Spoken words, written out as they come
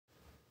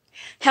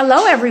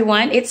Hello,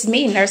 everyone. It's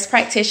me, nurse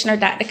practitioner,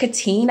 Dr.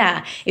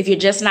 Katina. If you're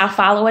just now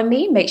following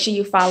me, make sure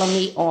you follow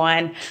me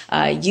on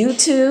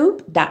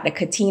YouTube, Dr.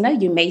 Katina.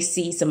 You may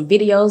see some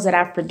videos that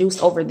I've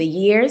produced over the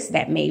years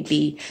that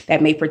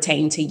may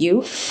pertain to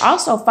you.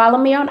 Also, follow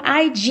me on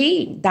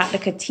IG, Dr.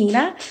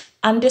 Katina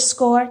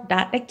 _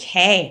 Dr.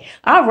 K.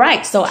 All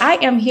right. So I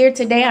am here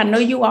today. I know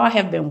you all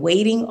have been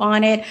waiting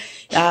on it.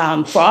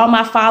 For all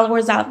my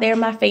followers out there,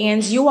 my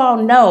fans, you all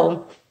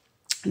know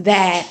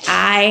that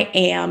I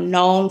am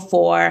known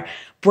for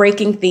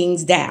breaking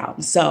things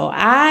down. So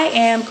I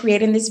am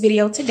creating this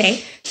video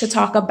today to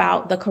talk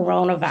about the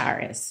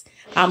coronavirus.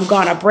 I'm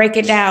going to break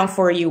it down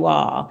for you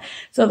all.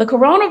 So the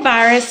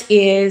coronavirus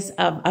is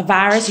a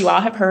virus. You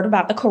all have heard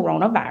about the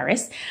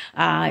coronavirus.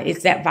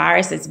 It's that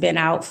virus that's been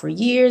out for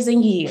years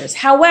and years.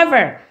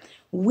 However,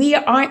 we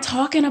aren't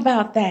talking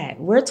about that.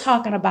 We're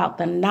talking about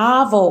the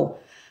novel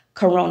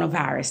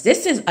coronavirus.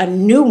 This is a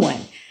new one.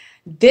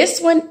 This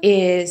one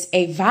is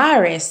a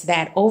virus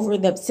that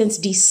since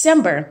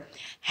December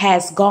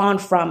has gone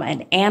from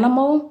an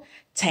animal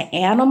to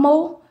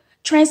animal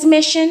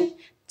transmission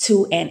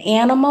to an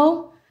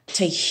animal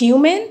to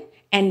human,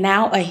 and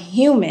now a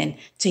human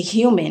to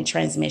human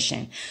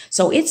transmission.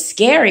 So it's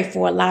scary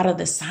for a lot of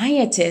the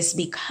scientists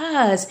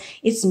because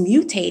it's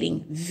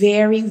mutating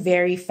very,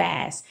 very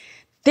fast.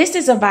 This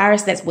is a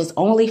virus that was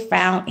only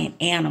found in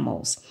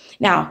animals.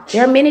 Now,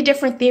 there are many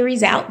different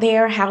theories out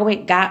there how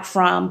it got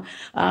from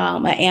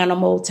an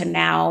animal to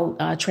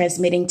now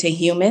transmitting to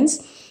humans.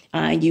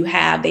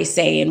 They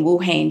say in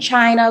Wuhan,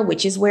 China,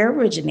 which is where it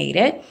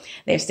originated.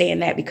 They're saying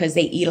that because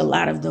they eat a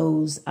lot of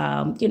those,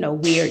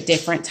 weird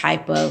different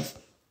type of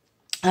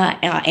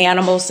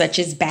animals such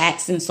as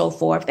bats and so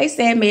forth. They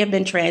say it may have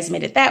been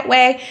transmitted that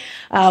way.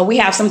 We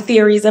have some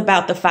theories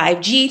about the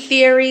 5G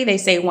theory. They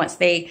say once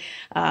they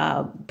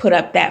put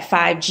up that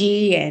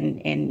 5G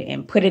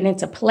and put it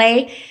into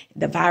play,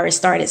 the virus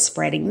started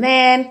spreading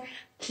then.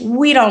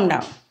 We don't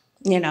know.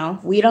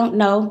 We don't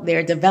know. There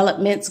are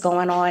developments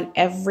going on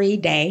every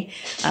day.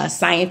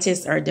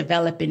 Scientists are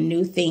developing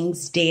new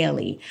things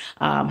daily.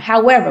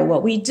 However,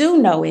 what we do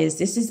know is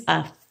this is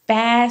a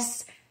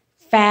fast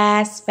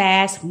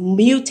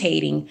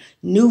mutating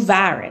new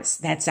virus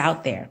that's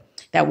out there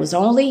that was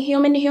only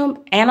human to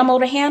human, animal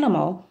to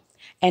animal,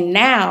 and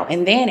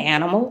then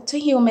animal to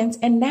humans,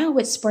 and now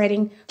it's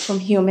spreading from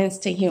humans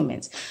to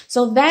humans.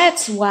 So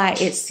that's why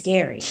it's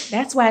scary.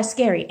 That's why it's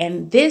scary.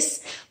 And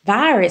this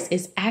virus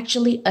is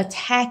actually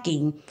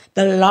attacking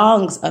the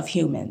lungs of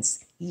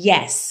humans.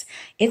 Yes,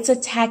 it's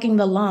attacking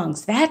the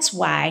lungs. That's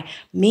why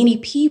many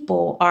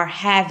people are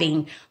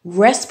having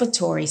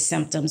respiratory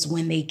symptoms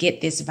when they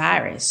get this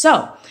virus.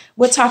 So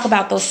we'll talk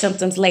about those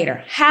symptoms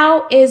later.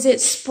 How is it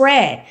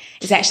spread?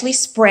 It's actually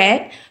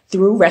spread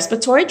through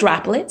respiratory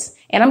droplets.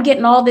 And I'm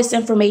getting all this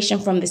information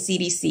from the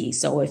CDC.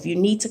 So if you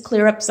need to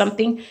clear up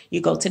something,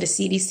 you go to the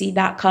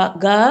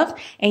cdc.gov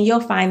and you'll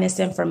find this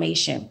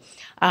information.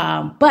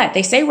 But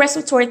they say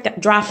respiratory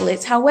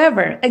droplets.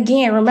 However,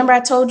 again, remember I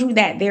told you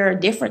that there are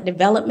different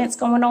developments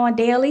going on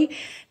daily.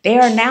 They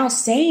are now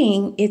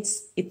saying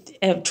it's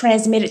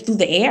transmitted through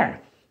the air.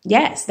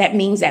 Yes, that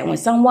means that when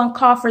someone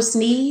cough or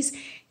sneeze,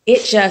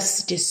 it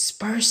just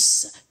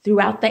disperses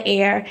throughout the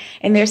air.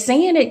 And they're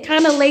saying it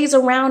kind of lays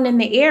around in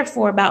the air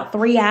for about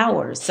 3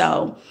 hours.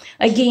 So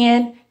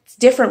again, it's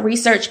different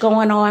research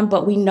going on,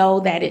 but we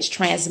know that it's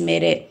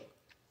transmitted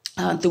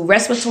through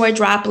respiratory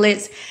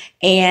droplets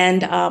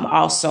and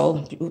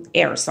also through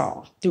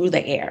aerosol, through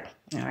the air.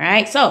 All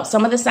right. So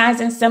some of the signs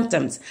and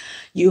symptoms,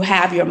 you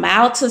have your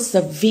mild to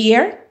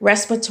severe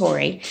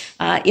respiratory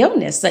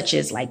illness, such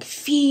as like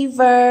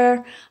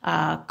fever,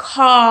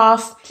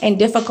 cough, and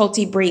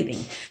difficulty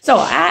breathing. So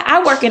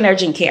I work in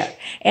urgent care,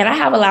 and I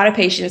have a lot of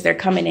patients that are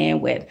coming in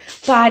with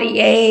body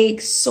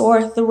aches,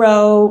 sore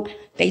throat.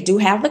 They do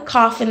have the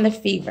cough and the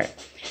fever.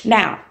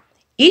 Now,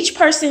 each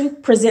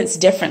person presents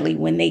differently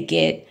when they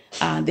get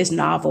this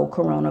novel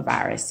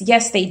coronavirus.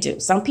 Yes, they do.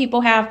 Some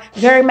people have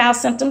very mild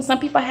symptoms. Some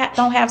people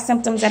don't have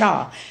symptoms at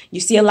all. You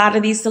see a lot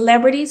of these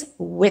celebrities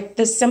with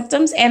the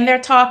symptoms and they're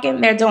talking,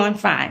 they're doing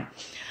fine.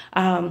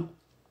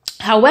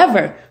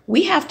 However,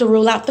 we have to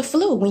rule out the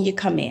flu when you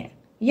come in.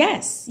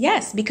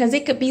 Yes, because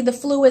it could be the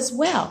flu as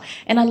well.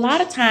 And a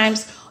lot of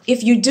times,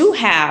 if you do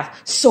have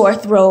sore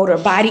throat or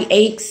body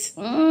aches,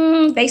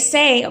 they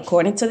say,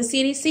 according to the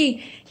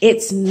CDC,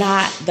 it's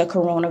not the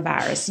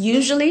coronavirus.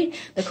 Usually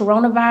the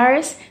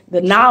coronavirus,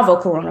 the novel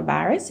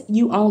coronavirus,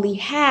 you only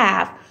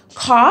have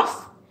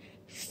cough,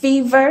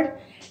 fever,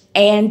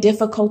 and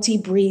difficulty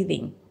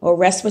breathing or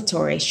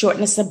respiratory,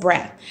 shortness of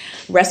breath,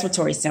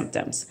 respiratory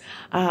symptoms.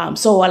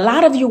 So a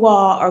lot of you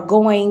all are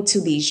going to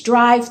these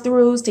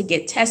drive-thrus to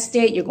get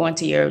tested. You're going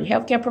to your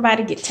healthcare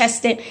provider, get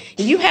tested.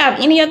 If you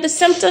have any of the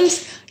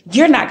symptoms,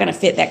 you're not going to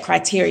fit that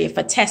criteria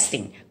for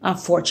testing,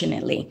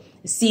 unfortunately.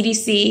 The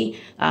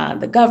CDC,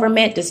 the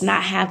government does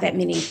not have that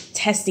many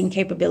testing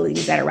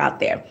capabilities that are out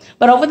there.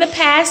 But over the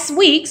past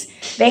weeks,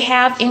 they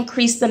have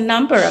increased the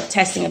number of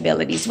testing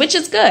abilities, which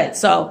is good.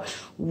 So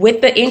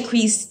with the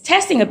increased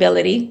testing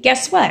ability,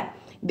 guess what?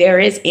 there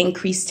is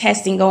increased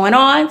testing going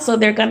on, so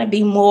there are going to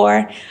be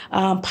more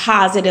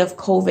positive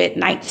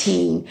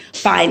COVID-19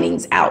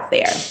 findings out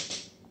there.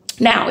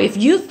 Now, if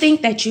you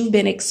think that you've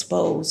been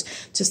exposed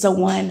to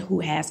someone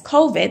who has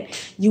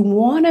COVID, you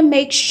want to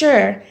make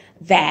sure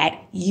that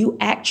you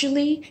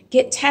actually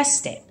get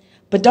tested.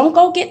 But don't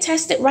go get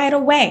tested right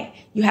away.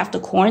 You have to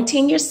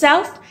quarantine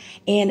yourself,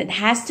 and it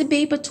has to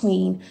be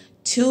between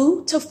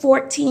 2 to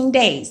 14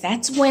 days.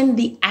 That's when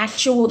the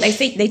actual,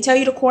 they tell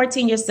you to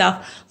quarantine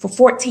yourself for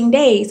 14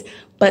 days,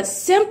 but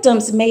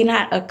symptoms may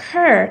not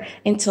occur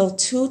until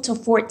 2 to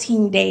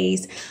 14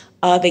 days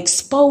of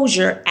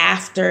exposure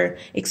after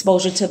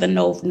exposure to the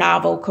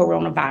novel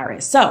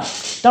coronavirus. So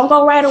don't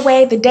go right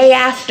away the day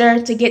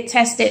after to get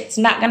tested. It's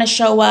not going to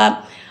show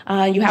up.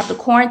 You have to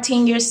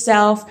quarantine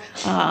yourself,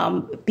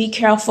 be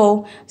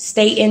careful,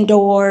 stay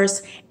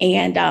indoors,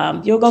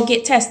 and you'll go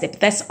get tested. But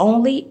that's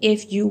only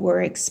if you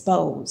were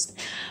exposed.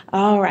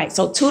 All right,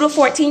 so 2 to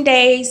 14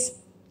 days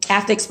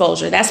after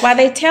exposure. That's why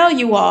they tell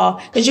you all,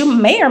 because you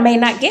may or may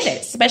not get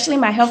it, especially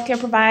my healthcare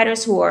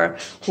providers who are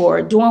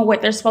doing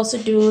what they're supposed to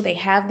do. They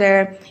have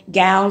their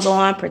gowns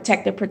on,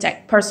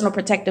 personal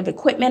protective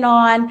equipment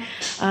on.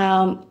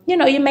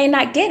 You may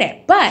not get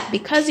it, but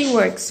because you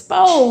were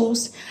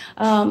exposed,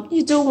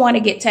 you do want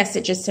to get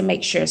tested just to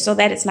make sure so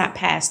that it's not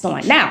passed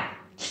on. Now,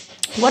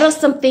 what are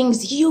some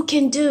things you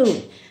can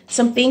do?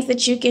 Some things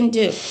that you can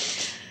do.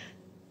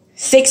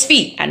 6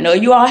 feet. I know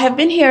you all have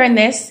been hearing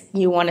this.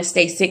 You want to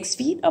stay 6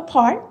 feet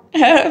apart,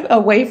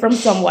 away from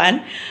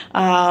someone,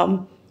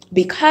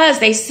 because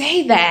they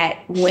say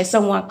that when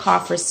someone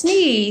coughs or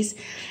sneezes,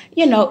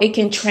 it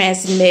can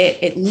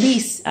transmit at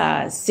least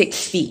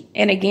 6 feet.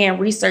 And again,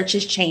 research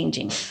is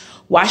changing.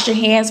 Wash your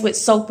hands with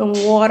soap and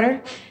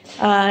water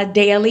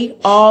daily,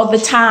 all the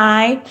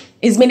time,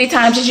 as many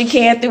times as you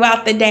can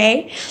throughout the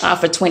day,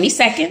 for 20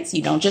 seconds.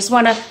 You don't just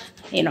want to,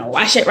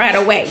 wash it right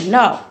away.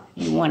 No.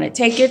 You want to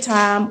take your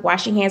time,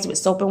 wash your hands with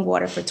soap and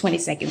water for 20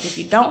 seconds. If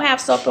you don't have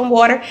soap and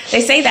water,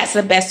 they say that's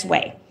the best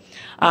way.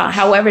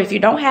 However, if you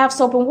don't have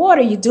soap and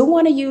water, you do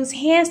want to use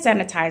hand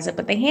sanitizer,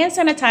 but the hand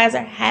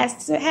sanitizer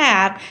has to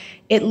have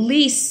at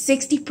least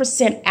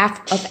 60%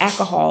 of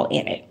alcohol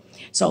in it.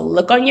 So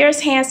look on your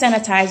hand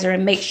sanitizer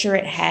and make sure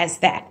it has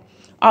that.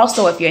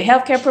 Also, if you're a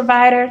healthcare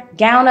provider,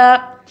 gown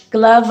up,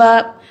 glove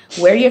up,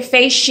 wear your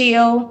face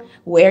shield,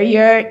 wear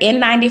your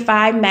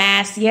N95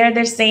 mask. Yeah,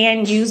 they're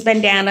saying use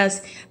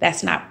bandanas.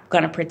 That's not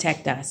going to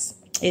protect us.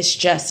 It's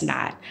just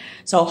not.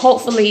 So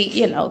hopefully,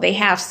 they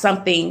have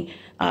something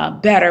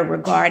better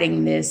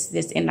regarding this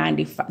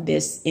N95,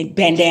 this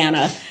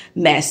bandana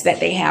mess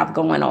that they have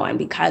going on,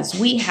 because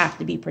we have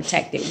to be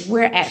protected.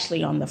 We're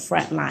actually on the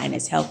front line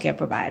as healthcare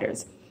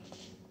providers.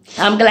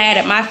 I'm glad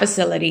at my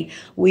facility,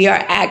 we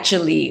are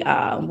actually,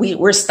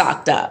 we're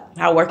stocked up.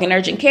 I work in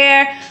urgent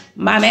care.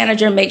 My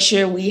manager makes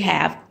sure we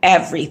have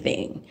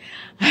everything.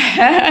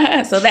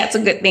 So that's a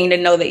good thing to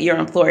know that your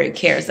employer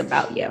cares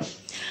about you.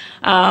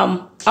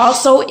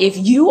 Also, if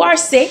you are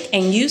sick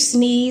and you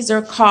sneeze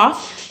or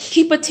cough,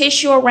 keep a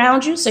tissue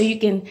around you so you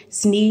can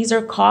sneeze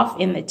or cough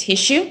in the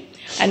tissue.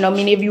 I know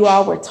many of you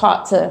all were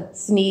taught to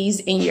sneeze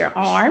in your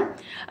arm.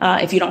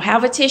 If you don't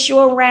have a tissue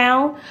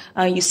around,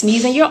 you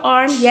sneeze in your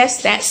arm.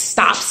 Yes, that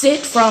stops it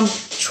from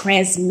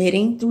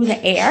transmitting through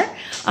the air.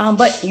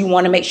 But you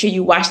want to make sure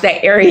you wash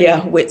that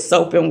area with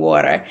soap and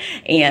water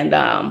and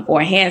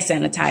or hand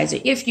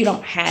sanitizer if you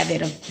don't have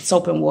it,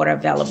 soap and water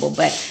available.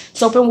 But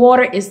soap and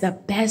water is the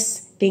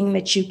best thing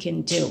that you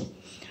can do.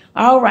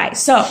 All right,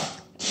 so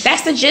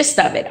that's the gist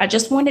of it. I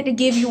just wanted to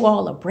give you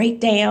all a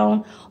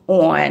breakdown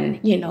on,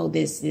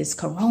 this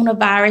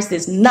coronavirus,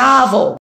 this novel